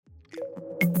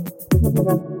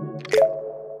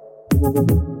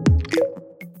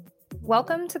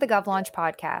Welcome to the GovLaunch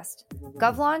podcast.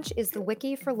 GovLaunch is the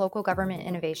wiki for local government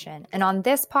innovation, and on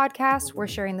this podcast, we're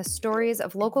sharing the stories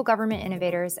of local government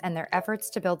innovators and their efforts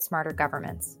to build smarter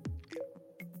governments.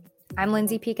 I'm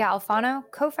Lindsay Pica Alfano,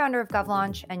 co-founder of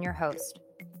GovLaunch and your host.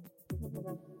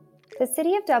 The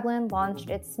City of Dublin launched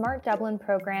its Smart Dublin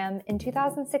program in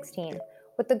 2016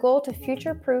 with the goal to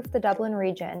future-proof the Dublin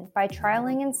region by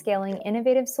trialing and scaling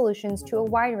innovative solutions to a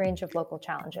wide range of local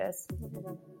challenges.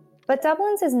 But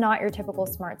Dublin's is not your typical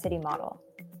smart city model.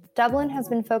 Dublin has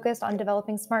been focused on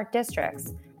developing smart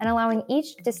districts and allowing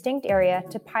each distinct area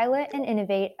to pilot and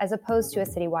innovate as opposed to a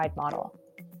citywide model.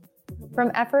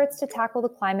 From efforts to tackle the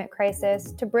climate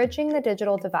crisis to bridging the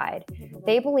digital divide,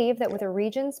 they believe that with a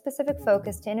region-specific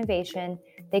focus to innovation,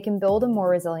 they can build a more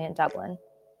resilient Dublin.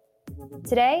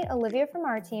 Today, Olivia from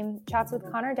our team chats with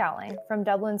Connor Dowling from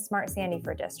Dublin's Smart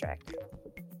Sandyford District.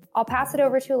 I'll pass it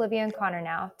over to Olivia and Connor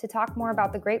now to talk more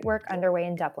about the great work underway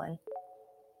in Dublin.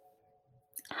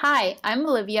 Hi, I'm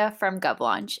Olivia from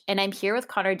GovLaunch, and I'm here with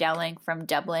Connor Dowling from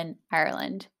Dublin,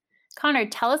 Ireland. Connor,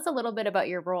 tell us a little bit about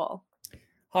your role.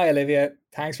 Hi, Olivia.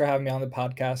 Thanks for having me on the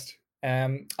podcast.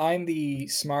 I'm the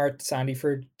Smart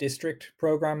Sandyford District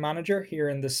Program Manager here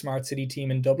in the Smart City team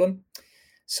in Dublin.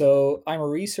 So I'm a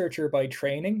researcher by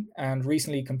training and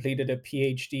recently completed a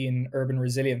PhD in urban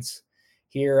resilience.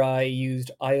 Here I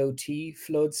used IoT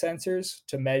flood sensors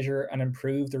to measure and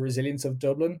improve the resilience of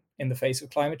Dublin in the face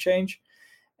of climate change.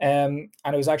 And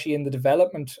it was actually in the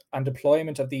development and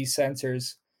deployment of these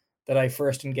sensors that I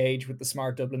first engaged with the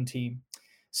Smart Dublin team.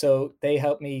 So they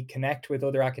helped me connect with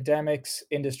other academics,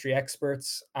 industry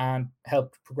experts, and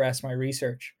helped progress my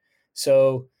research.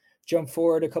 So jump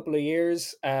forward a couple of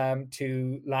years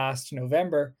to last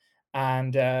November,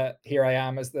 and here I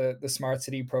am as the Smart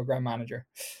City Program Manager.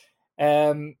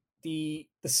 The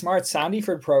Smart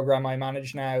Sandyford program I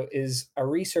manage now is a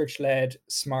research-led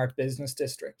smart business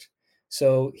district.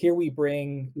 So here we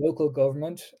bring local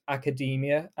government,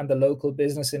 academia, and the local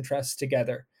business interests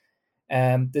together.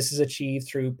 This is achieved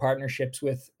through partnerships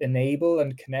with Enable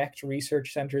and Connect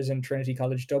research centres in Trinity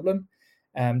College Dublin,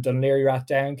 Dún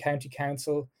Laoghaire-Rathdown County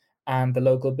Council, and the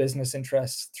local business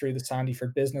interests through the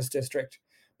Sandyford Business District.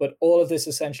 But all of this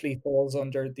essentially falls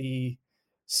under the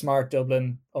Smart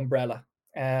Dublin umbrella.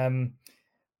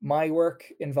 My work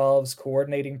involves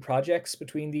coordinating projects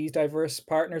between these diverse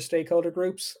partner stakeholder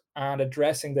groups and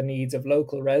addressing the needs of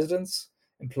local residents,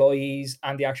 employees,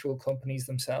 and the actual companies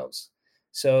themselves.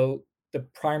 So the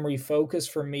primary focus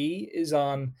for me is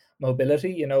on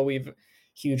mobility. You know, we've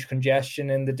huge congestion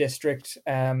in the district,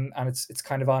 and it's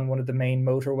kind of on one of the main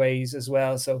motorways as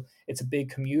well. So it's a big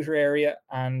commuter area,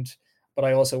 but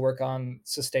I also work on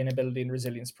sustainability and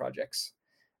resilience projects.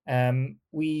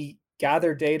 We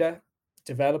gather data,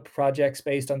 develop projects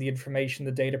based on the information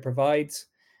the data provides,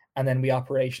 and then we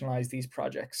operationalize these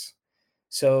projects.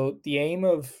 So the aim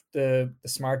of the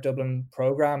Smart Dublin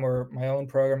program, or my own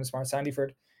program, Smart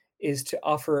Sandyford, is to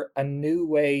offer a new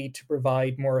way to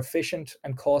provide more efficient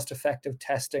and cost-effective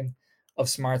testing of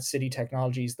smart city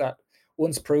technologies that,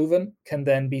 once proven, can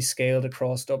then be scaled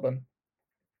across Dublin.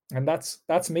 And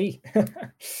that's me.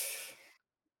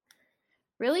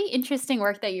 Really interesting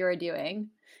work that you are doing.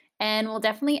 And we'll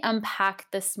definitely unpack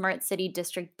the smart city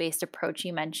district-based approach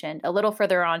you mentioned a little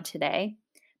further on today.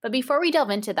 But before we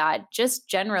delve into that, just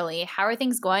generally, how are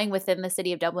things going within the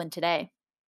city of Dublin today?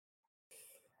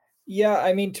 Yeah,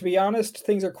 I mean, to be honest,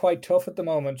 things are quite tough at the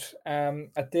moment.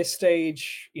 At this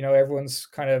stage, you know, everyone's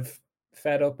kind of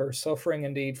fed up or suffering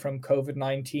indeed from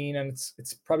COVID-19, and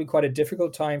it's probably quite a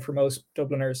difficult time for most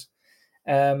Dubliners.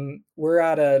 We're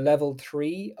at a level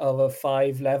 3 of a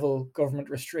 5-level government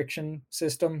restriction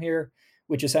system here,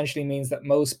 which essentially means that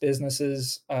most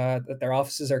businesses, that their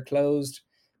offices are closed,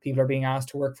 people are being asked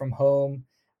to work from home,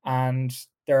 and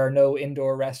there are no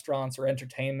indoor restaurants or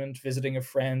entertainment. Visiting of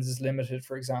friends is limited,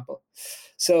 for example.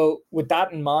 So with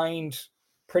that in mind,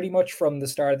 pretty much from the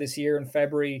start of this year in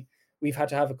February, we've had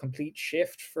to have a complete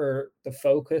shift for the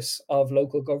focus of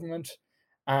local government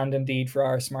and indeed for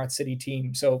our smart city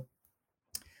team. So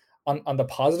on the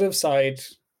positive side,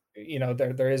 you know,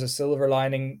 there is a silver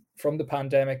lining from the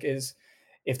pandemic, is,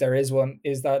 if there is one,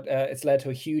 is that it's led to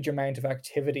a huge amount of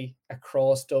activity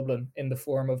across Dublin in the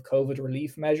form of COVID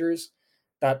relief measures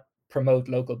that promote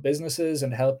local businesses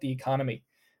and help the economy.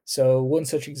 So one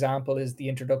such example is the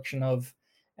introduction of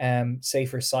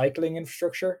safer cycling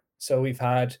infrastructure. So we've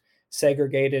had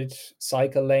segregated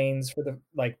cycle lanes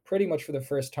pretty much for the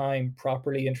first time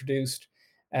properly introduced,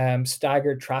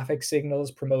 staggered traffic signals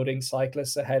promoting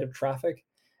cyclists ahead of traffic.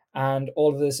 And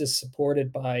all of this is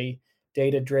supported by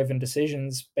data-driven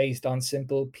decisions based on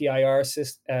simple PIR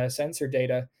sensor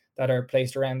data that are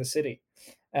placed around the city.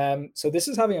 So this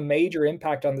is having a major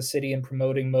impact on the city in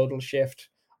promoting modal shift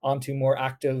onto more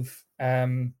active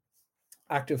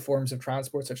forms of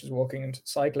transport, such as walking and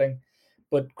cycling.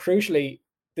 But crucially,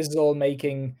 this is all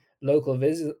making local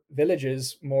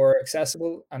villages more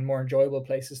accessible and more enjoyable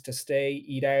places to stay,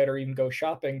 eat out, or even go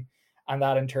shopping. And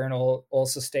that in turn all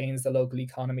sustains the local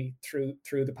economy through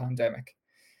the pandemic.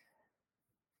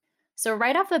 So,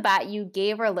 right off the bat, you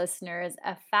gave our listeners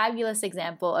a fabulous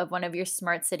example of one of your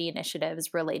smart city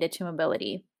initiatives related to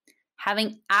mobility.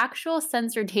 Having actual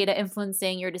sensor data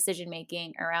influencing your decision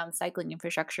making around cycling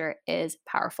infrastructure is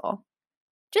powerful.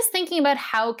 Just thinking about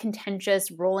how contentious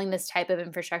rolling this type of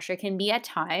infrastructure can be at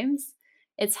times,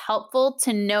 it's helpful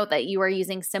to note that you are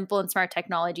using simple and smart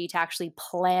technology to actually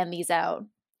plan these out.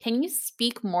 Can you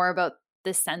speak more about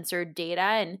the sensor data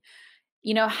and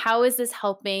how is this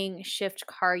helping shift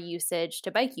car usage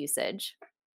to bike usage?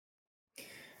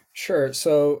 Sure.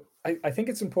 So I think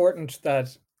it's important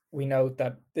that we note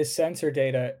that this sensor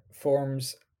data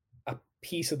forms a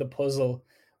piece of the puzzle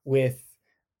with,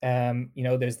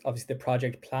 there's obviously the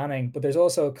project planning, but there's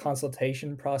also a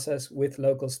consultation process with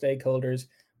local stakeholders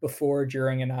before,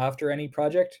 during, and after any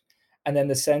project. And then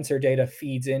the sensor data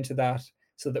feeds into that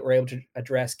so that we're able to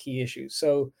address key issues.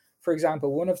 So, for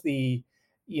example, one of the,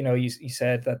 you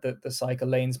said that the cycle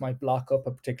lanes might block up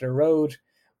a particular road.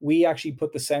 We actually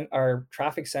put our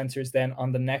traffic sensors then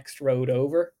on the next road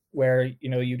over, where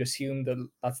you'd assume that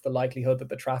that's the likelihood that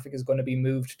the traffic is going to be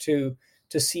moved to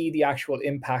see the actual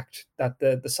impact that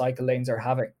the cycle lanes are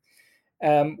having.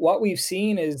 What we've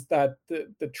seen is that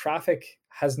the traffic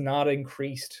has not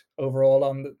increased overall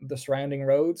on the surrounding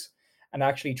roads, and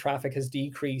actually traffic has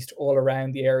decreased all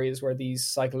around the areas where these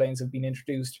cycle lanes have been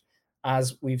introduced,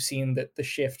 as we've seen the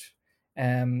shift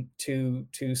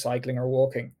to cycling or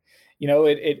walking.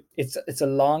 It's a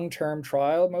long-term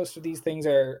trial. Most of these things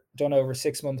are done over a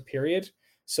 6-month period.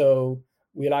 So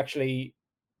we'll actually,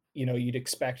 you'd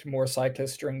expect more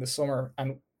cyclists during the summer,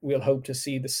 and we'll hope to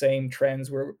see the same trends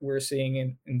we're seeing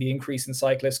in the increase in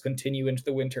cyclists continue into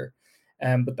the winter.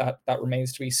 But that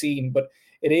remains to be seen. But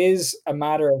it is a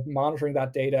matter of monitoring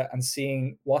that data and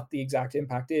seeing what the exact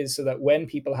impact is, so that when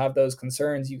people have those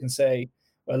concerns, you can say,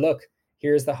 well, look,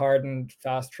 here's the hard and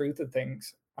fast truth of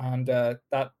things. And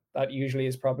that usually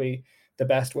is probably the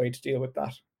best way to deal with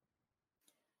that.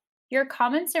 Your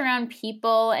comments around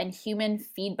people and human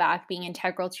feedback being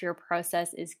integral to your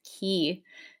process is key.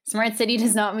 Smart city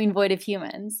does not mean void of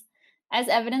humans. As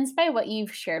evidenced by what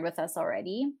you've shared with us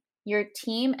already, your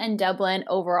team and Dublin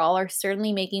overall are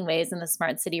certainly making waves in the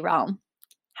smart city realm.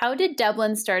 How did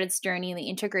Dublin start its journey in the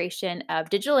integration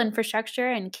of digital infrastructure,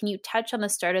 and can you touch on the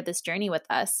start of this journey with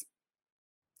us?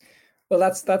 Well,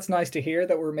 that's nice to hear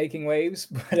that we're making waves,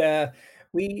 but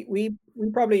we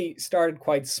probably started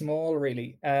quite small,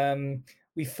 really.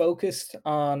 We focused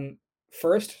on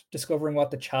first discovering what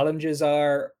the challenges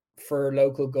are for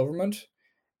local government,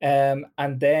 and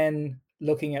then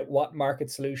looking at what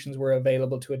market solutions were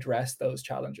available to address those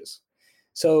challenges.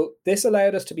 So this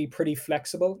allowed us to be pretty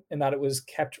flexible in that it was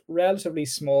kept relatively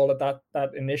small at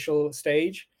that initial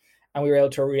stage, and we were able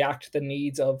to react to the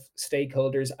needs of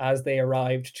stakeholders as they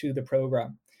arrived to the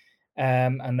program.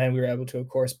 And then we were able to, of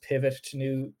course, pivot to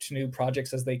new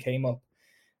projects as they came up.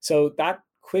 So that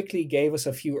quickly gave us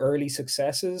a few early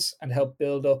successes and helped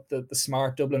build up the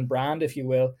Smart Dublin brand, if you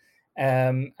will,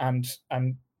 and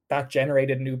that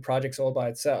generated new projects all by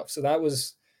itself. So that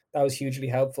was hugely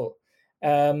helpful.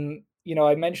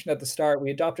 I mentioned at the start,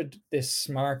 we adopted this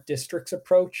smart districts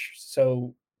approach.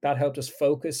 So that helped us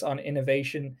focus on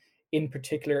innovation in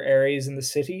particular areas in the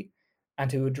city and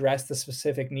to address the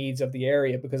specific needs of the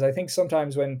area. Because I think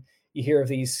sometimes when you hear of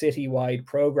these citywide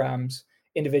programs,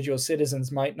 individual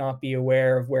citizens might not be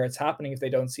aware of where it's happening if they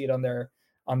don't see it on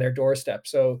their doorstep.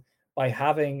 So by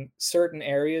having certain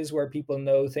areas where people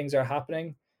know things are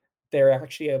happening, they're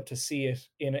actually able to see it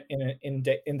in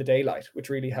the daylight, which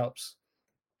really helps.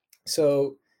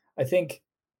 So I think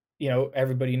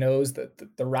everybody knows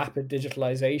that the rapid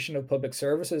digitalization of public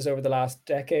services over the last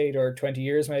decade or 20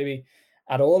 years, maybe,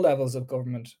 at all levels of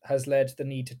government, has led to the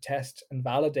need to test and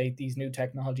validate these new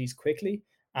technologies quickly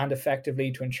and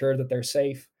effectively to ensure that they're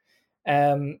safe.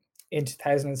 In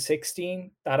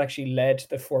 2016, that actually led to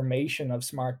the formation of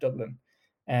Smart Dublin,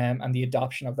 and the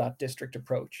adoption of that district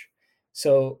approach.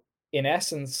 So, in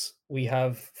essence, we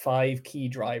have 5 key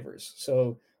drivers.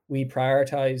 So, we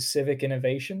prioritize civic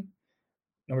innovation.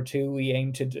 Number 2, we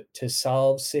aim to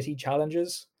solve city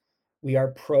challenges. We are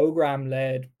program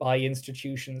led by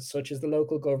institutions such as the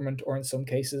local government, or in some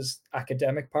cases,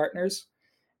 academic partners.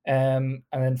 And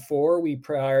then 4, we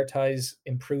prioritize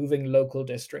improving local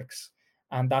districts.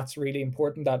 And that's really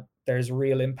important, that there's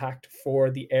real impact for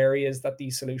the areas that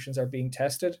these solutions are being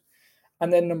tested.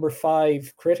 And then number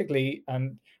 5, critically,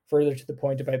 and further to the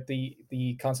point about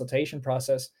the consultation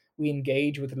process, we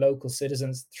engage with local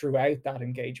citizens throughout that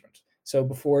engagement. So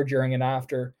before, during, and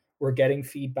after, we're getting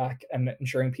feedback and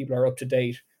ensuring people are up to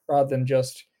date, rather than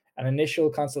just an initial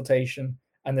consultation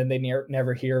and then they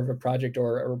never hear of a project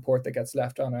or a report that gets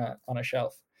left on a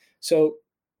shelf. So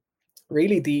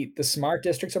really, the smart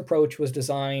districts approach was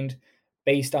designed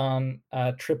based on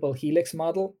a triple helix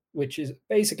model, which is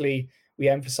basically, we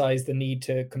emphasize the need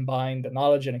to combine the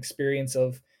knowledge and experience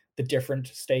of the different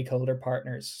stakeholder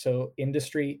partners, so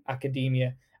industry,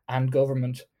 academia, and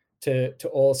government, to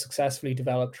all successfully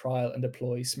develop, trial, and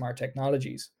deploy smart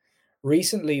technologies.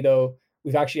 Recently, though,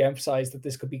 we've actually emphasized that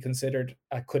this could be considered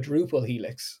a quadruple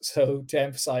helix, so to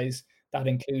emphasize that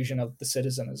inclusion of the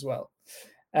citizen as well.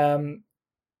 Um,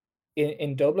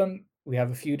 in Dublin, we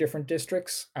have a few different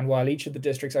districts, and while each of the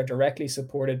districts are directly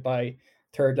supported by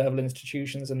third level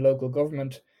institutions and local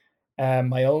government,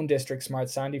 my own district, Smart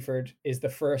Sandyford, is the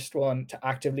first one to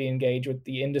actively engage with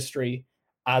the industry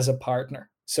as a partner.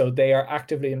 So they are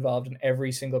actively involved in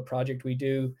every single project we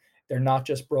do. They're not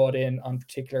just brought in on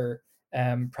particular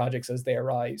projects as they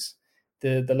arise.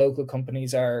 The local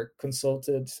companies are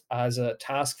consulted as a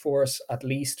task force at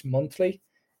least monthly,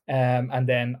 and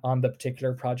then on the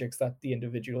particular projects that the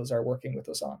individuals are working with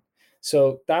us on.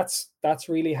 So that's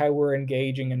really how we're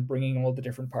engaging and bringing all the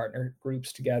different partner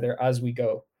groups together as we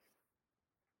go.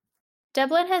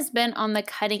 Dublin has been on the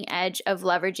cutting edge of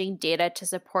leveraging data to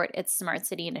support its smart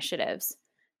city initiatives,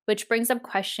 which brings up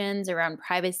questions around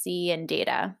privacy and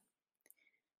data.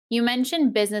 You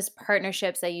mentioned business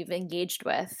partnerships that you've engaged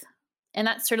with, and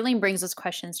that certainly brings those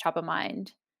questions top of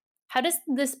mind. How does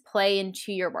this play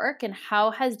into your work, and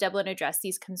how has Dublin addressed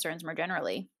these concerns more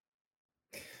generally?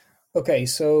 Okay,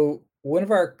 so one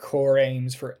of our core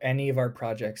aims for any of our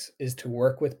projects is to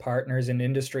work with partners in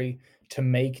industry to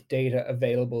make data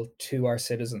available to our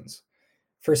citizens.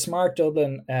 For Smart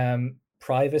Dublin,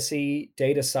 privacy,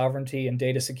 data sovereignty, and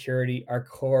data security are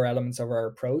core elements of our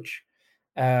approach.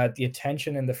 The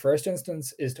attention in the first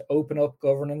instance is to open up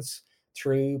governance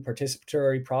through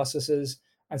participatory processes,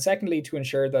 and secondly, to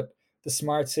ensure that the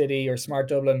smart city or Smart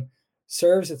Dublin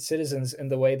serves its citizens in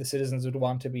the way the citizens would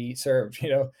want to be served.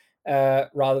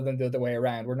 Rather than the other way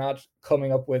around. We're not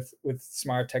coming up with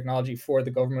smart technology for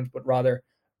the government, but rather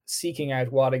seeking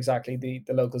out what exactly the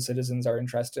local citizens are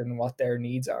interested in, what their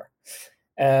needs are.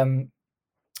 Um,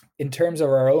 in terms of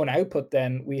our own output,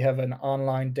 then we have an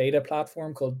online data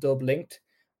platform called DubLinked,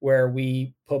 where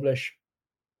we publish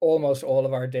almost all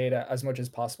of our data as much as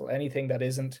possible. Anything that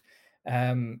isn't,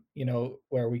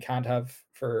 where we can't have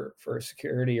for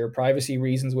security or privacy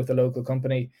reasons with a local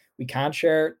company, we can't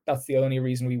share. That's the only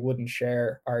reason we wouldn't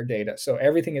share our data. So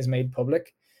everything is made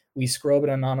public. We scrub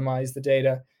and anonymize the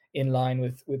data in line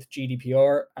with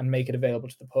GDPR and make it available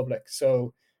to the public.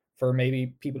 So for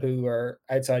maybe people who are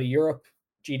outside of Europe,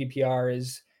 GDPR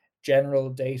is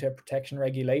General Data Protection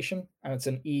Regulation, and it's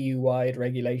an EU-wide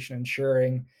regulation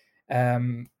ensuring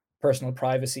personal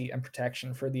privacy and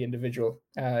protection for the individual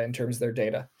in terms of their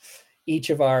data.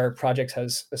 Each of our projects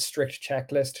has a strict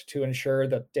checklist to ensure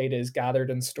that data is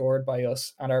gathered and stored by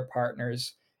us and our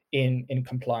partners in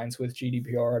compliance with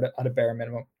GDPR at a bare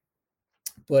minimum.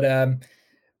 But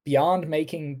beyond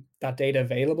making that data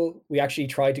available, we actually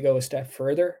try to go a step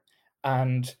further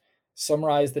and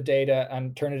summarize the data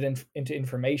and turn it into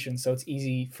information so it's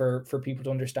easy for people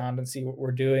to understand and see what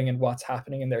we're doing and what's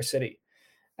happening in their city.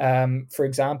 For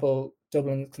example,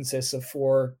 Dublin consists of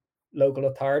 4 local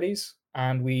authorities,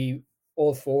 and we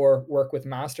all 4 work with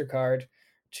MasterCard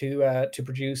to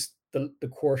produce the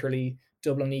quarterly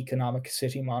Dublin Economic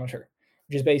City Monitor,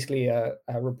 which is basically a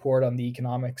report on the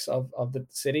economics of the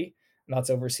city, and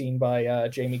that's overseen by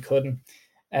Jamie Cudden.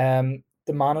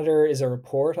 The monitor is a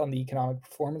report on the economic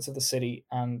performance of the city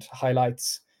and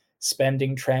highlights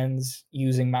spending trends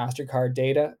using MasterCard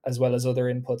data, as well as other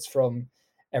inputs from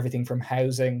everything from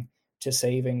housing to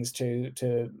savings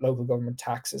to local government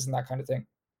taxes and that kind of thing.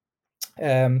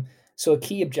 So a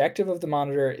key objective of the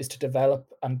monitor is to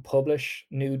develop and publish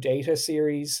new data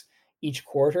series each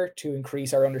quarter to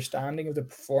increase our understanding of the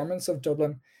performance of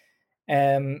Dublin.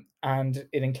 And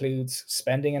it includes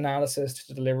spending analysis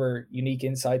to deliver unique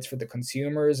insights for the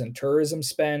consumers and tourism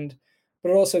spend, but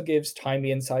it also gives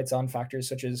timely insights on factors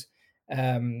such as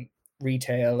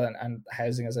retail and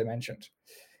housing, as I mentioned.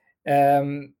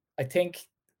 I think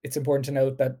it's important to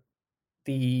note that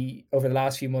over the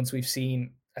last few months, we've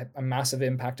seen a massive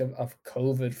impact of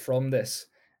COVID from this.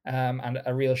 and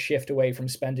a real shift away from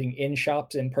spending in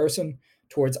shops in person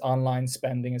towards online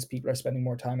spending as people are spending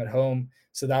more time at home.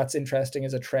 So that's interesting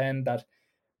as a trend that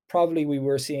probably we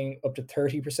were seeing up to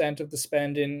 30% of the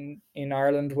spend in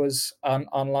Ireland was on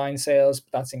online sales,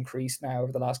 but that's increased now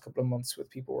over the last couple of months with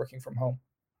people working from home.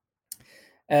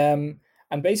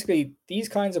 And basically, these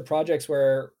kinds of projects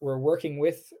where we're working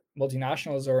with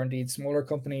multinationals or indeed smaller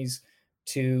companies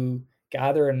to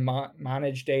gather and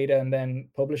manage data and then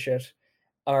publish it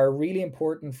are really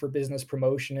important for business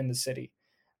promotion in the city.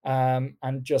 And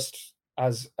just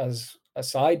as a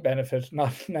side benefit,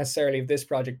 not necessarily of this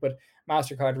project, but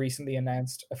MasterCard recently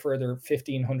announced a further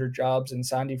 1,500 jobs in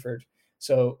Sandyford.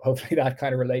 So hopefully that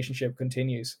kind of relationship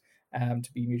continues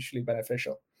to be mutually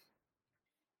beneficial.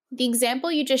 The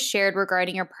example you just shared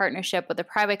regarding your partnership with the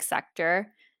private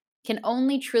sector can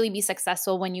only truly be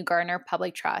successful when you garner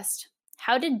public trust.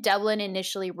 How did Dublin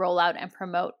initially roll out and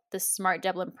promote the Smart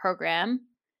Dublin program?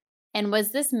 And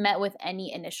was this met with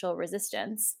any initial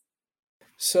resistance?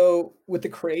 So, with the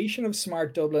creation of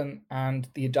Smart Dublin and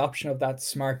the adoption of that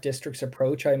smart districts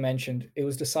approach I mentioned, it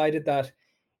was decided that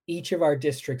each of our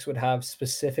districts would have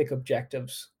specific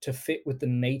objectives to fit with the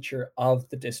nature of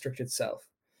the district itself.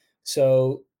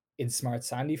 So, in Smart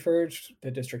Sandyford,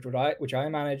 the district which I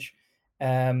manage,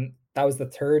 that was the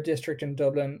third district in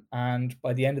Dublin. And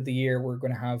by the end of the year, we're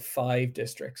going to have 5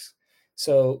 districts.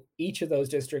 So, each of those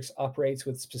districts operates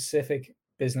with specific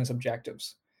business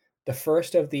objectives. The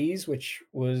first of these, which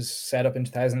was set up in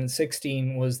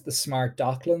 2016, was the Smart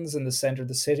Docklands in the center of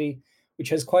the city, which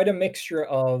has quite a mixture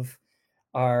of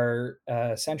our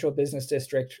central business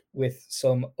district with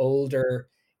some older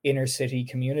inner city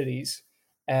communities.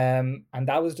 And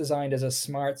that was designed as a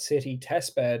smart city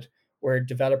testbed where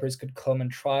developers could come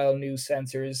and trial new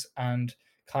sensors and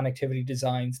connectivity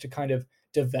designs to kind of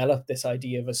develop this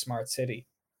idea of a smart city.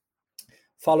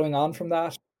 Following on from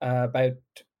that, about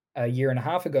a year and a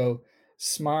half ago,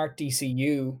 Smart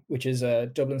DCU, which is a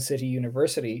Dublin City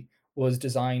University, was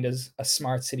designed as a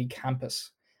smart city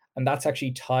campus. And that's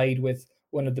actually tied with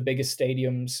one of the biggest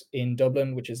stadiums in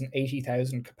Dublin, which is an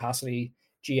 80,000 capacity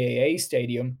GAA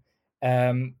stadium,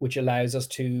 which allows us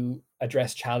to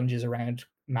address challenges around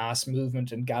mass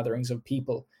movement and gatherings of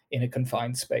people in a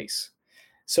confined space.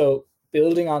 So,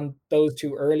 building on those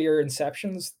two earlier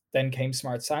inceptions, then came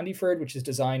Smart Sandyford, which is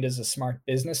designed as a smart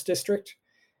business district,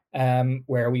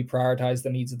 where we prioritize the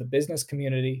needs of the business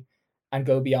community and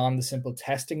go beyond the simple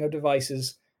testing of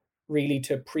devices, really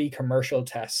to pre-commercial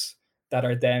tests that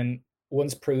are then,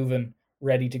 once proven,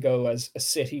 ready to go as a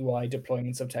citywide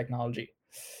deployments of technology.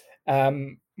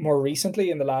 More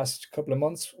recently, in the last couple of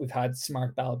months, we've had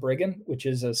Smart Balbriggan, which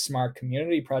is a smart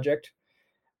community project.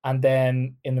 And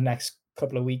then in the next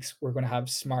couple of weeks, we're going to have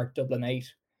Smart Dublin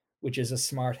 8, which is a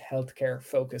smart healthcare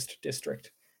focused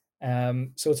district.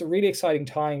 So it's a really exciting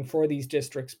time for these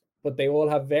districts, but they all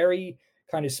have very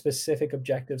kind of specific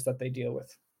objectives that they deal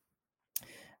with.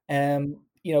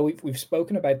 We've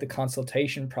spoken about the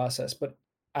consultation process, but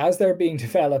as they're being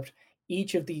developed,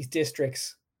 each of these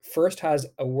districts first has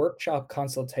a workshop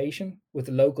consultation with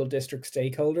the local district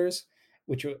stakeholders,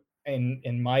 which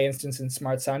in my instance in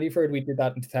Smart Sandyford, we did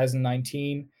that in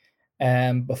 2019,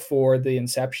 before the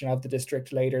inception of the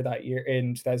district later that year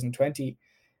in 2020.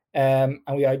 And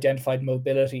we identified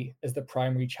mobility as the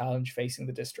primary challenge facing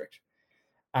the district.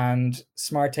 And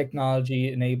smart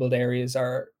technology enabled areas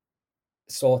are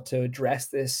sought to address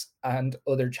this and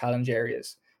other challenge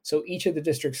areas. So each of the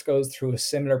districts goes through a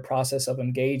similar process of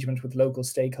engagement with local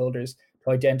stakeholders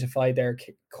to identify their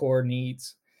core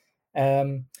needs.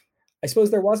 I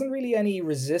suppose there wasn't really any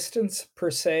resistance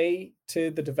per se to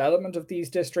the development of these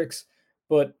districts,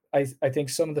 but I think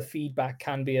some of the feedback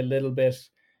can be a little bit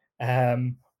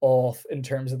off in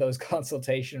terms of those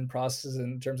consultation processes,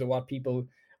 in terms of what people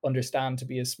understand to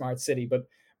be a smart city, but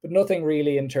nothing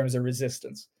really in terms of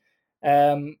resistance.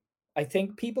 I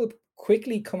think people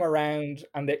quickly come around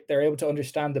and they're able to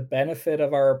understand the benefit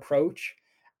of our approach,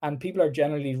 and people are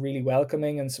generally really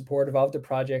welcoming and supportive of the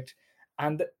project.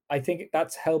 And I think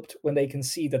that's helped when they can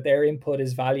see that their input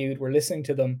is valued, we're listening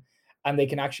to them, and they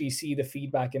can actually see the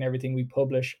feedback in everything we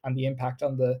publish and the impact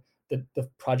on the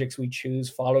projects we choose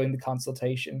following the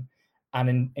consultation,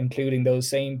 and including those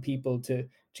same people to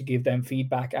give them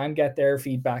feedback and get their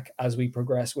feedback as we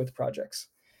progress with projects.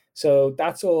 So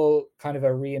that's all kind of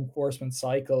a reinforcement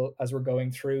cycle as we're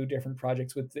going through different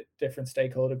projects with different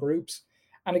stakeholder groups.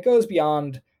 And it goes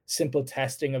beyond simple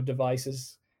testing of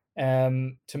devices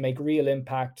to make real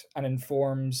impact, and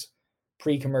informs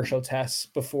pre-commercial tests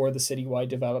before the citywide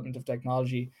development of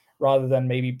technology, rather than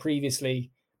maybe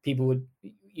previously people would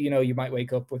you might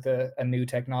wake up with a new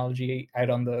technology out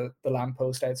on the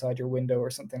lamppost outside your window or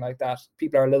something like that.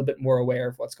 People are a little bit more aware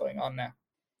of what's going on now.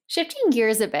 Shifting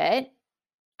gears a bit,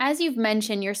 as you've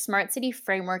mentioned, your smart city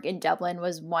framework in Dublin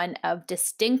was one of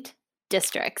distinct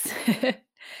districts.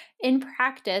 In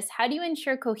practice, how do you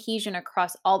ensure cohesion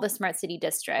across all the smart city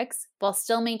districts while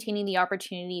still maintaining the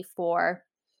opportunity for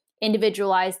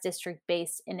individualized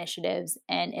district-based initiatives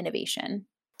and innovation?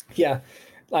 Yeah,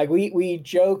 like we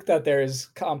joke that there's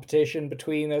competition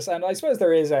between us, and I suppose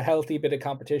there is a healthy bit of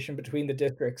competition between the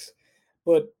districts,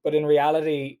 but in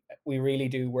reality, we really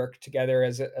do work together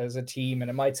as a team. And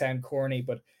it might sound corny,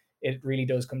 but it really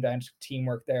does come down to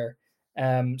teamwork there.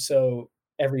 So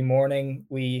every morning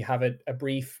we have a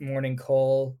brief morning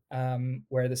call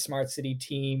where the smart city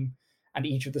team and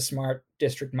each of the smart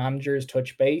district managers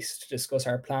touch base to discuss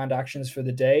our planned actions for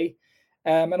the day,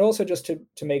 and also just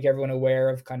to make everyone aware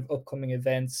of kind of upcoming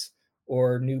events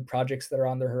or new projects that are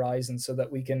on the horizon, so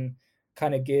that we can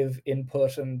kind of give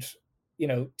input and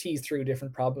tease through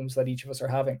different problems that each of us are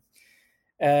having.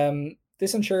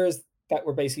 This ensures that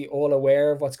we're basically all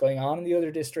aware of what's going on in the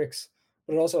other districts,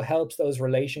 but it also helps those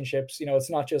relationships. It's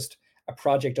not just a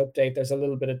project update. There's a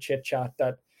little bit of chit chat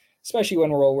that, especially when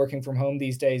we're all working from home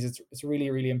these days, it's really,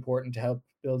 really important to help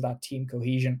build that team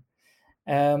cohesion.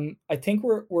 I think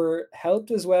we're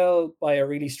helped as well by a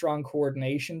really strong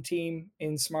coordination team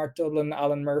in Smart Dublin.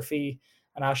 Alan Murphy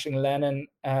and Aisling Lennon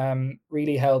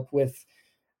really help with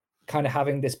kind of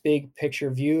having this big picture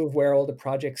view of where all the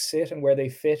projects sit and where they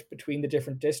fit between the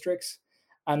different districts.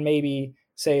 And maybe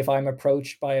say if I'm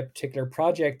approached by a particular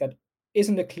project that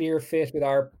isn't a clear fit with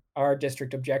our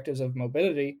district objectives of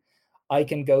mobility, I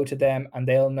can go to them and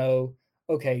they'll know,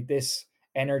 okay, this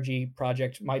energy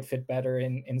project might fit better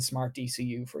in smart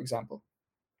DCU, for example.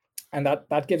 And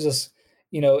that gives us,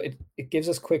 it gives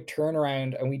us quick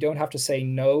turnaround, and we don't have to say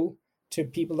no to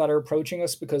people that are approaching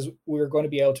us, because we're going to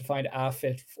be able to find a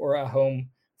fit or a home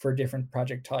for different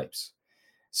project types.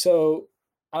 So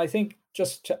I think,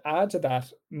 just to add to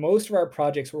that, most of our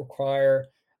projects require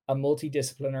a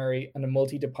multidisciplinary and a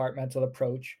multi-departmental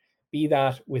approach, be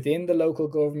that within the local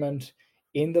government,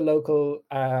 in the local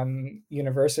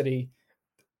university.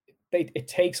 It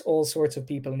takes all sorts of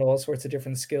people and all sorts of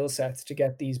different skill sets to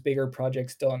get these bigger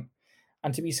projects done.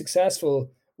 And to be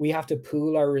successful, we have to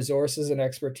pool our resources and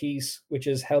expertise, which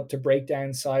has helped to break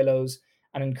down silos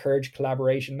and encourage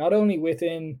collaboration, not only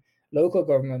within local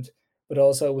government, but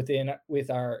also with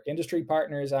our industry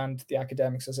partners and the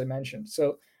academics, as I mentioned.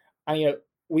 So, and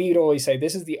we'd always say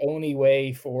this is the only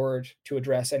way forward to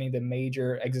address any of the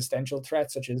major existential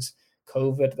threats, such as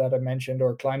COVID that I mentioned,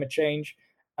 or climate change.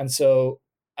 And so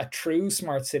a true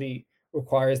smart city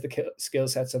requires the skill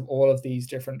sets of all of these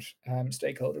different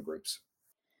stakeholder groups.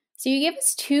 So you gave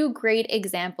us two great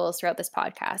examples throughout this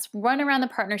podcast, one around the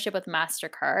partnership with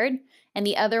MasterCard and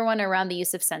the other one around the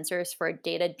use of sensors for a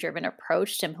data-driven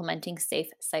approach to implementing safe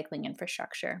cycling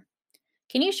infrastructure.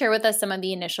 Can you share with us some of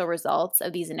the initial results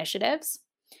of these initiatives?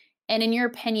 And in your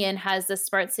opinion, has the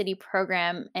Smart City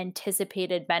program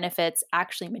anticipated benefits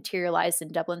actually materialized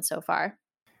in Dublin so far?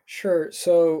 Sure.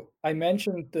 So I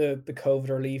mentioned the COVID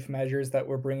relief measures that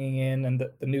we're bringing in, and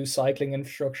the new cycling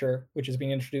infrastructure, which has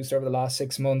been introduced over the last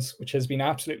 6 months, which has been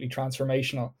absolutely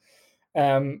transformational.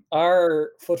 Our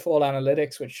footfall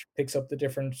analytics, which picks up the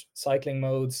different cycling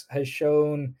modes, has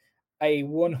shown a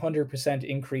 100%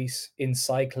 increase in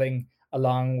cycling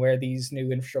along where these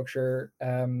new infrastructure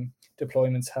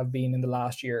deployments have been in the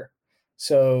last year.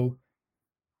 So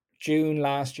June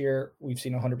last year, we've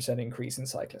seen a 100% increase in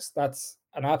cyclists. That's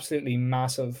an absolutely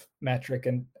massive metric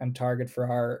and target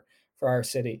for our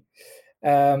city.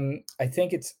 I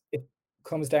think it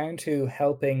comes down to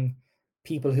helping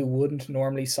people who wouldn't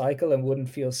normally cycle and wouldn't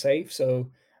feel safe.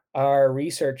 So our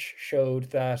research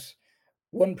showed that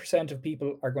 1% of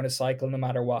people are going to cycle no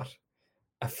matter what.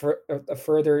 A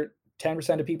further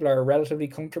 10% of people are relatively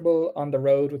comfortable on the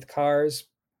road with cars,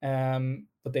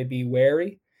 but they'd be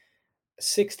wary.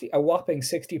 A whopping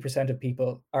 60% of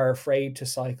people are afraid to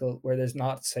cycle where there's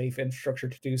not safe infrastructure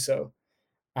to do so.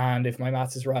 And if my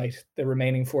maths is right, the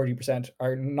remaining 40%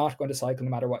 are not going to cycle no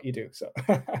matter what you do. So,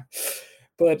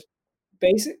 but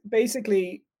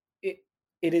basically, it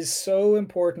is so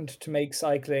important to make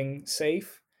cycling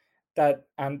safe,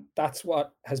 and that's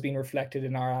what has been reflected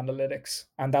in our analytics,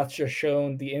 and that's just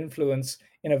shown the influence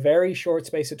in a very short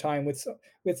space of time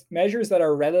with measures that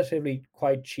are relatively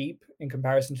quite cheap in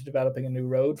comparison to developing a new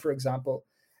road, for example,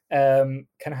 can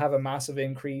have a massive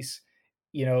increase,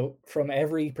 from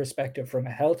every perspective, from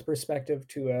a health perspective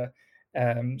to a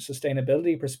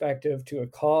sustainability perspective to a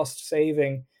cost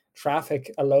saving.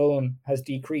 Traffic alone has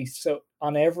decreased. So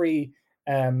on every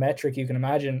metric you can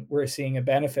imagine, we're seeing a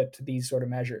benefit to these sort of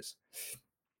measures.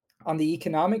 On the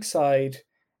economic side,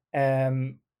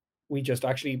 we just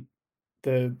actually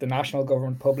the national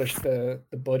government published the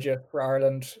budget for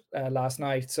Ireland last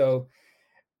night. So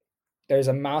there's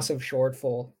a massive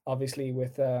shortfall, obviously,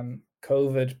 with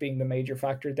COVID being the major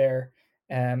factor there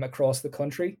across the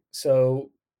country.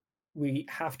 So we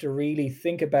have to really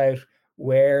think about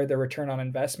where the return on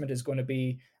investment is going to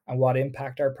be and what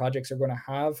impact our projects are going to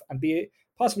have, and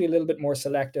possibly a little bit more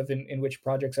selective in which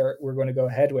projects we're going to go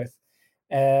ahead with.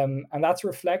 And that's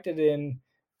reflected in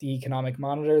the economic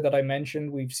monitor that I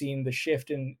mentioned. We've seen the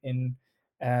shift in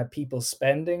people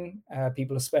spending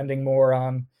more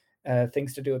on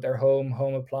things to do with their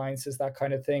home appliances, that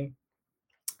kind of thing,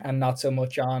 and not so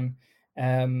much on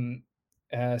um,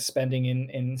 spending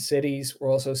in cities.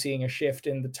 We're also seeing a shift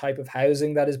in the type of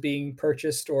housing that is being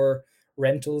purchased or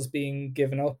rentals being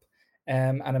given up,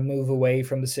 and a move away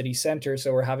from the city centre.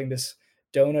 So we're having this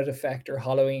donut effect or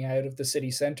hollowing out of the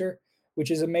city centre, which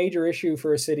is a major issue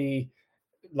for a city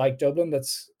like Dublin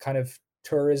that's kind of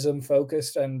tourism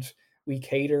focused, and we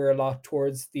cater a lot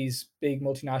towards these big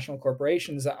multinational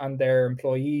corporations and their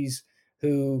employees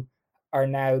who are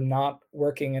now not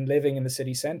working and living in the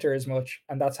city centre as much,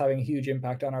 and that's having a huge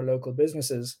impact on our local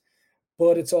businesses.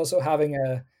 But it's also having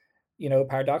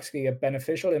paradoxically, a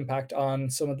beneficial impact on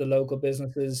some of the local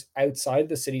businesses outside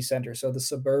the city centre. So the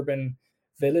suburban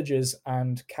villages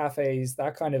and cafes,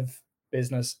 that kind of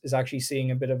business is actually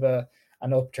seeing a bit of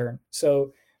an upturn.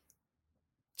 So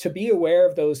to be aware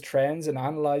of those trends and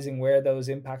analyzing where those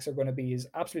impacts are going to be is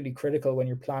absolutely critical when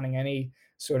you're planning any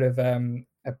sort of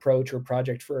approach or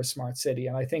project for a smart city.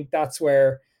 And I think that's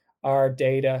where our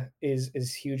data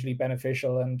is hugely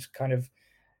beneficial, and kind of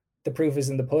the proof is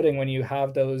in the pudding. When you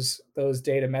have those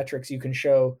data metrics, you can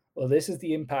show, well, this is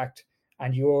the impact,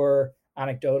 and your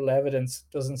anecdotal evidence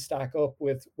doesn't stack up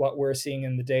with what we're seeing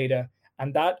in the data.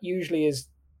 And that usually is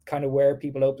kind of where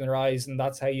people open their eyes, and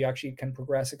that's how you actually can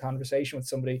progress a conversation with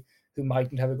somebody who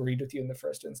mightn't have agreed with you in the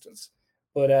first instance.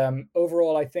 But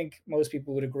overall, I think most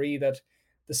people would agree that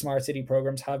the smart city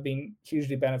programs have been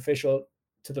hugely beneficial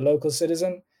to the local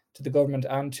citizen, to the government,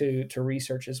 and to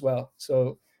research as well.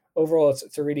 So overall,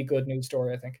 it's a really good news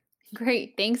story, I think.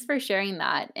 Great. Thanks for sharing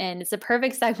that. And it's a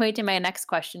perfect segue to my next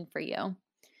question for you.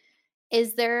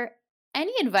 Is there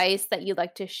any advice that you'd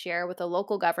like to share with a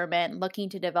local government looking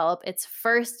to develop its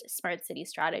first smart city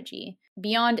strategy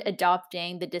beyond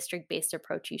adopting the district based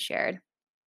approach you shared?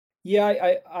 Yeah,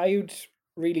 I would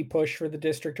really push for the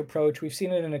district approach. We've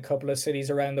seen it in a couple of cities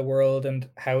around the world and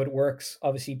how it works,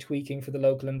 obviously tweaking for the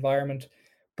local environment.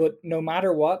 But no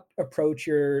matter what approach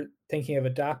you're thinking of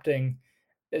adapting,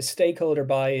 stakeholder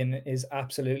buy-in is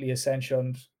absolutely essential.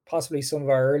 And possibly some of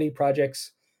our early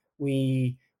projects,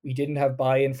 we didn't have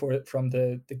buy-in from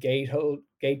the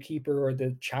gatekeeper or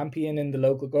the champion in the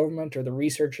local government or the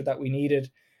researcher that we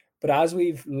needed. But as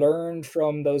we've learned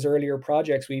from those earlier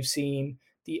projects, we've seen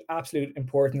the absolute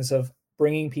importance of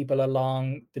bringing people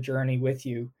along the journey with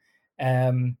you.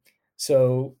 Um,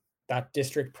 so that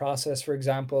district process, for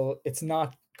example, it's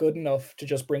not good enough to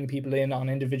just bring people in on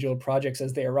individual projects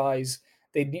as they arise.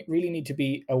 They really need to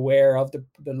be aware of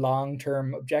the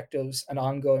long-term objectives and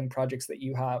ongoing projects that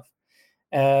you have.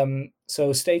 So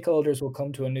stakeholders will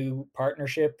come to a new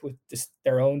partnership with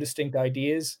their own distinct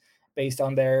ideas based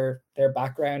on their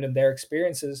background and their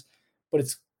experiences. But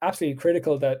it's absolutely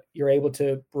critical that you're able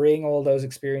to bring all those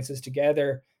experiences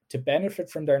together to benefit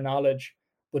from their knowledge,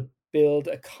 but build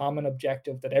a common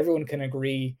objective that everyone can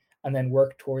agree and then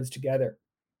work towards together.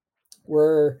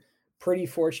 We're pretty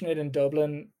fortunate in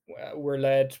Dublin. We're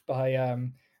led by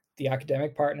the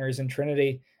academic partners in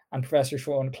Trinity, and Professor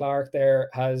Siobhan Clark there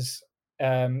has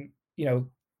um, you know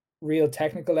real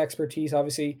technical expertise,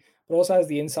 obviously, but also has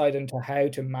the insight into how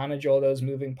to manage all those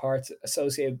moving parts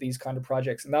associated with these kind of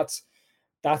projects. And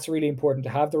that's really important, to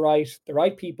have the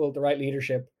right people, the right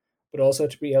leadership, but also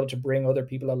to be able to bring other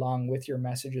people along with your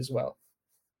message as well.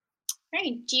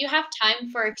 Great. Do you have time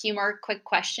for a few more quick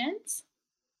questions?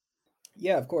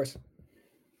 Yeah, of course.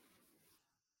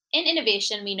 In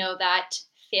innovation, we know that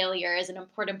failure is an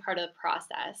important part of the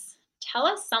process. Tell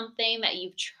us something that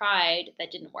you've tried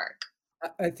that didn't work.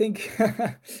 I think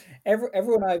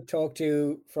everyone I've talked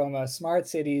to from smart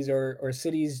cities or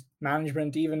cities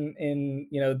management, even in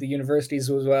the universities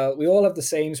as well, we all have the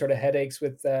same sort of headaches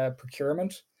with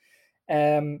procurement.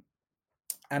 Um,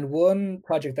 and one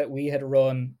project that we had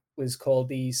run was called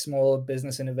the Small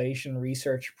Business Innovation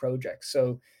Research Project.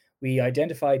 So we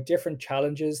identified different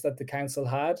challenges that the council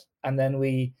had, and then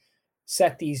we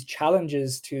set these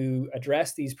challenges to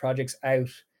address these projects out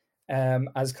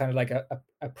as kind of like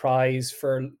a prize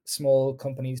for small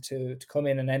companies to come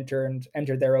in and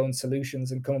enter their own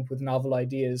solutions and come up with novel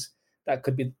ideas that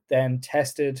could be then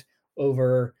tested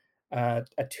over a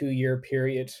 2-year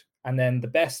period, and then the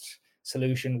best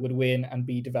solution would win and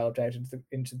be developed out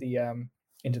into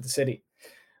the city.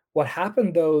 What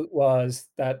happened though was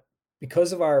that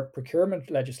because of our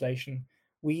procurement legislation,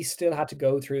 we still had to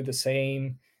go through the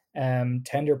same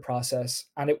tender process,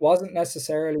 and it wasn't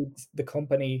necessarily the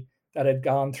company that had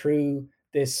gone through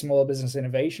this small business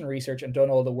innovation research and done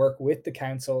all the work with the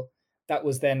council that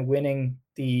was then winning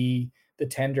the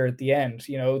tender at the end.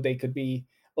 You know, they could be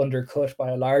undercut by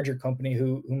a larger company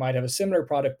who might have a similar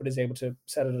product but is able to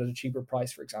sell it at a cheaper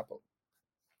price, for example.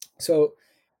 So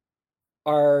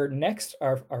our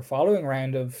following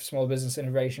round of small business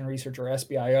innovation research, or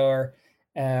SBIR,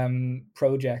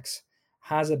 projects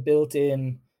has a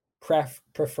built-in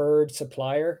preferred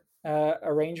supplier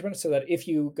arrangement, so that if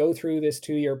you go through this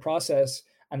 2-year process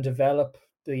and develop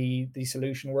the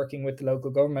solution working with the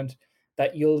local government,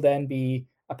 that you'll then be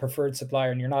a preferred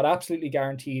supplier, and you're not absolutely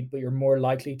guaranteed, but you're more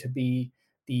likely to be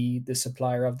the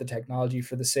supplier of the technology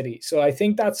for the city. So I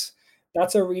think that's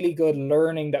a really good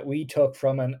learning that we took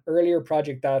from an earlier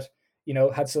project that, you know,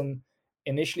 had some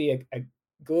initially a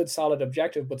good solid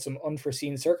objective, but some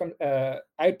unforeseen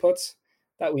outputs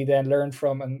that we then learned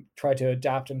from and try to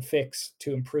adapt and fix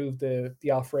to improve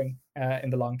the offering in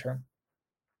the long term.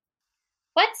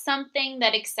 What's something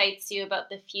that excites you about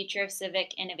the future of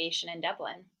civic innovation in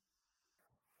Dublin?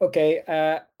 Okay,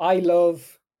 I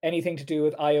love anything to do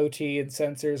with IoT and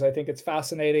sensors. I think it's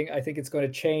fascinating. I think it's going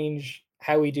to change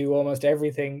how we do almost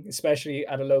everything, especially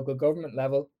at a local government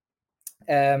level.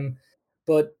 Um,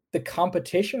 but the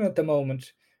competition at the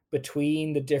moment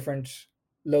between the different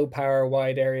low power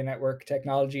wide area network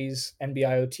technologies,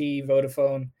 NB-IoT,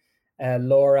 Vodafone,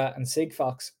 LoRa, and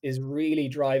Sigfox, is really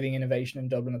driving innovation in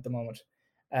Dublin at the moment.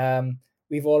 Um,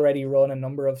 we've already run a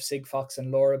number of Sigfox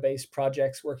and LoRa based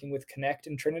projects working with Connect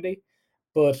and Trinity,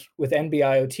 but with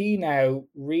NB-IoT now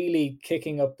really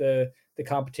kicking up the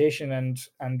competition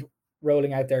and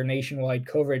rolling out their nationwide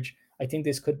coverage, I think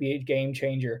this could be a game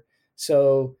changer.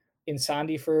 So in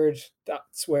Sandyford,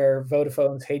 that's where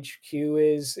Vodafone's HQ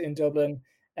is in Dublin.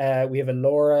 We have a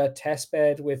LoRa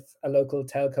testbed with a local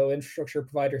telco infrastructure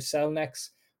provider, Cellnex,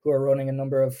 who are running a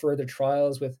number of further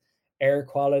trials with air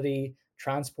quality,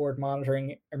 transport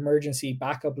monitoring, emergency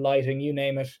backup lighting, you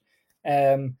name it.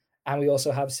 And we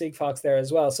also have Sigfox there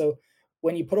as well. So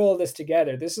when you put all this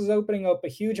together, this is opening up a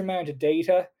huge amount of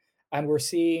data, and we're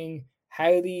seeing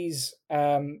how these,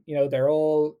 they're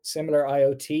all similar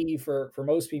IoT for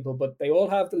most people, but they all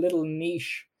have the little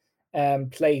niche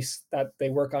place that they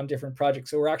work on different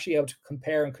projects. So we're actually able to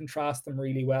compare and contrast them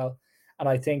really well. And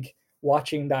I think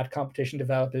watching that competition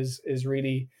develop is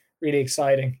really, really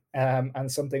exciting,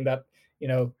 and something that, you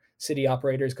know, city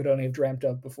operators could only have dreamt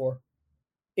of before.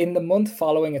 In the month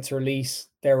following its release,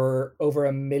 there were over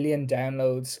 1 million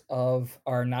downloads of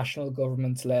our national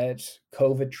government's led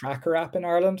COVID tracker app in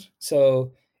Ireland.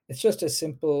 So it's just a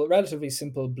simple, relatively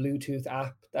simple Bluetooth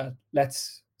app that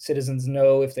lets citizens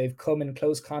know if they've come in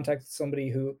close contact with somebody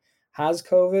who has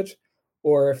COVID,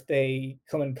 or if they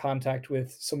come in contact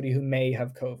with somebody who may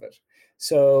have COVID.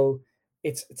 So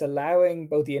it's allowing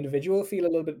both the individual feel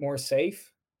a little bit more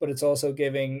safe, but it's also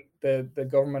giving the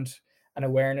government an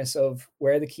awareness of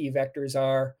where the key vectors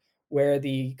are, where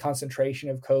the concentration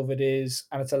of COVID is,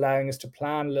 and it's allowing us to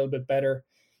plan a little bit better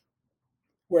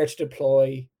where to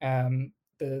deploy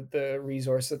the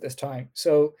resource at this time.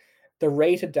 So the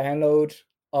rate of download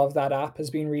of that app has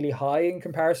been really high in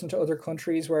comparison to other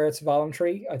countries where it's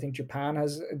voluntary. I think Japan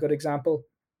has a good example.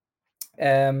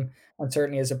 And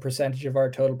certainly as a percentage of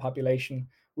our total population,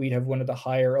 we'd have one of the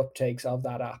higher uptakes of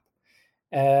that app.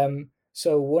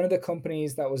 So one of the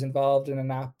companies that was involved in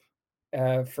an app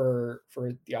for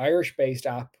the Irish-based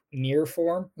app,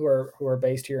 Nearform, who are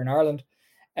based here in Ireland,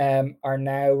 are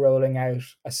now rolling out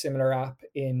a similar app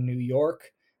in New York.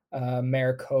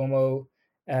 Mayor Cuomo,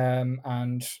 and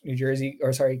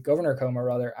Governor Cuomo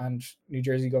rather, and New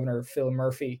Jersey Governor Phil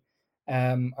Murphy,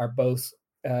 are both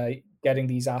getting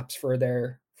these apps for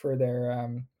their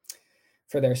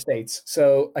states.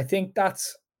 So I think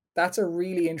that's a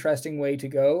really interesting way to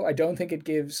go. I don't think it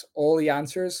gives all the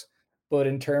answers, but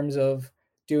in terms of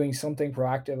doing something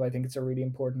proactive, I think it's a really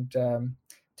important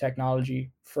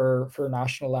technology for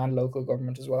national and local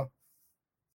government as well.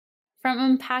 From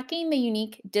unpacking the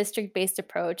unique district based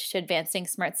approach to advancing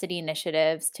smart city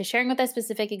initiatives to sharing with us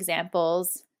specific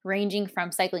examples, ranging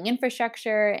from cycling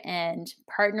infrastructure and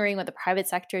partnering with the private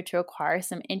sector to acquire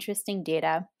some interesting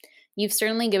data, you've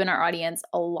certainly given our audience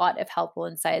a lot of helpful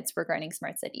insights regarding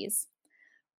smart cities.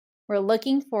 We're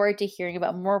looking forward to hearing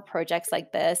about more projects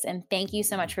like this, and thank you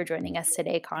so much for joining us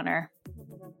today, Connor.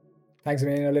 Thanks a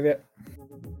million, Olivia.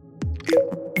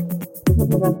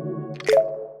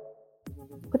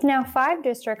 With now 5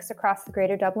 districts across the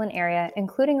Greater Dublin area,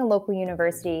 including a local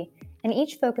university, and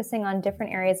each focusing on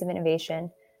different areas of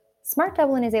innovation, Smart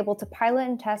Dublin is able to pilot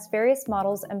and test various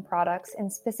models and products in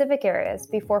specific areas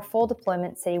before full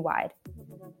deployment citywide.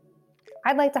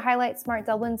 I'd like to highlight Smart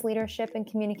Dublin's leadership in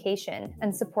communication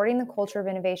and supporting the culture of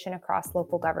innovation across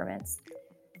local governments.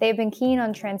 They have been keen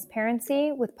on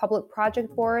transparency with public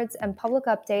project boards and public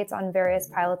updates on various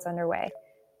pilots underway,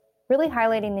 really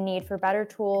highlighting the need for better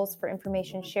tools for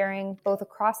information sharing, both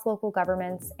across local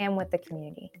governments and with the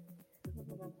community.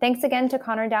 Thanks again to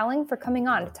Connor Dowling for coming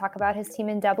on to talk about his team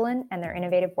in Dublin and their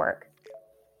innovative work.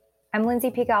 I'm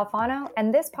Lindsay Pica Alfano,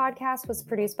 and this podcast was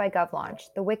produced by GovLaunch,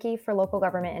 the wiki for local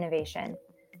government innovation.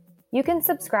 You can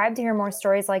subscribe to hear more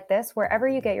stories like this wherever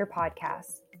you get your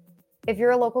podcasts. If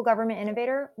you're a local government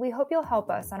innovator, we hope you'll help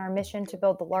us on our mission to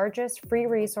build the largest free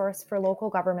resource for local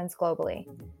governments globally.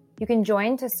 You can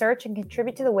join to search and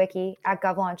contribute to the wiki at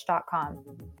govlaunch.com.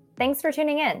 Thanks for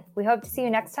tuning in. We hope to see you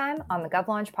next time on the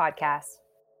GovLaunch podcast.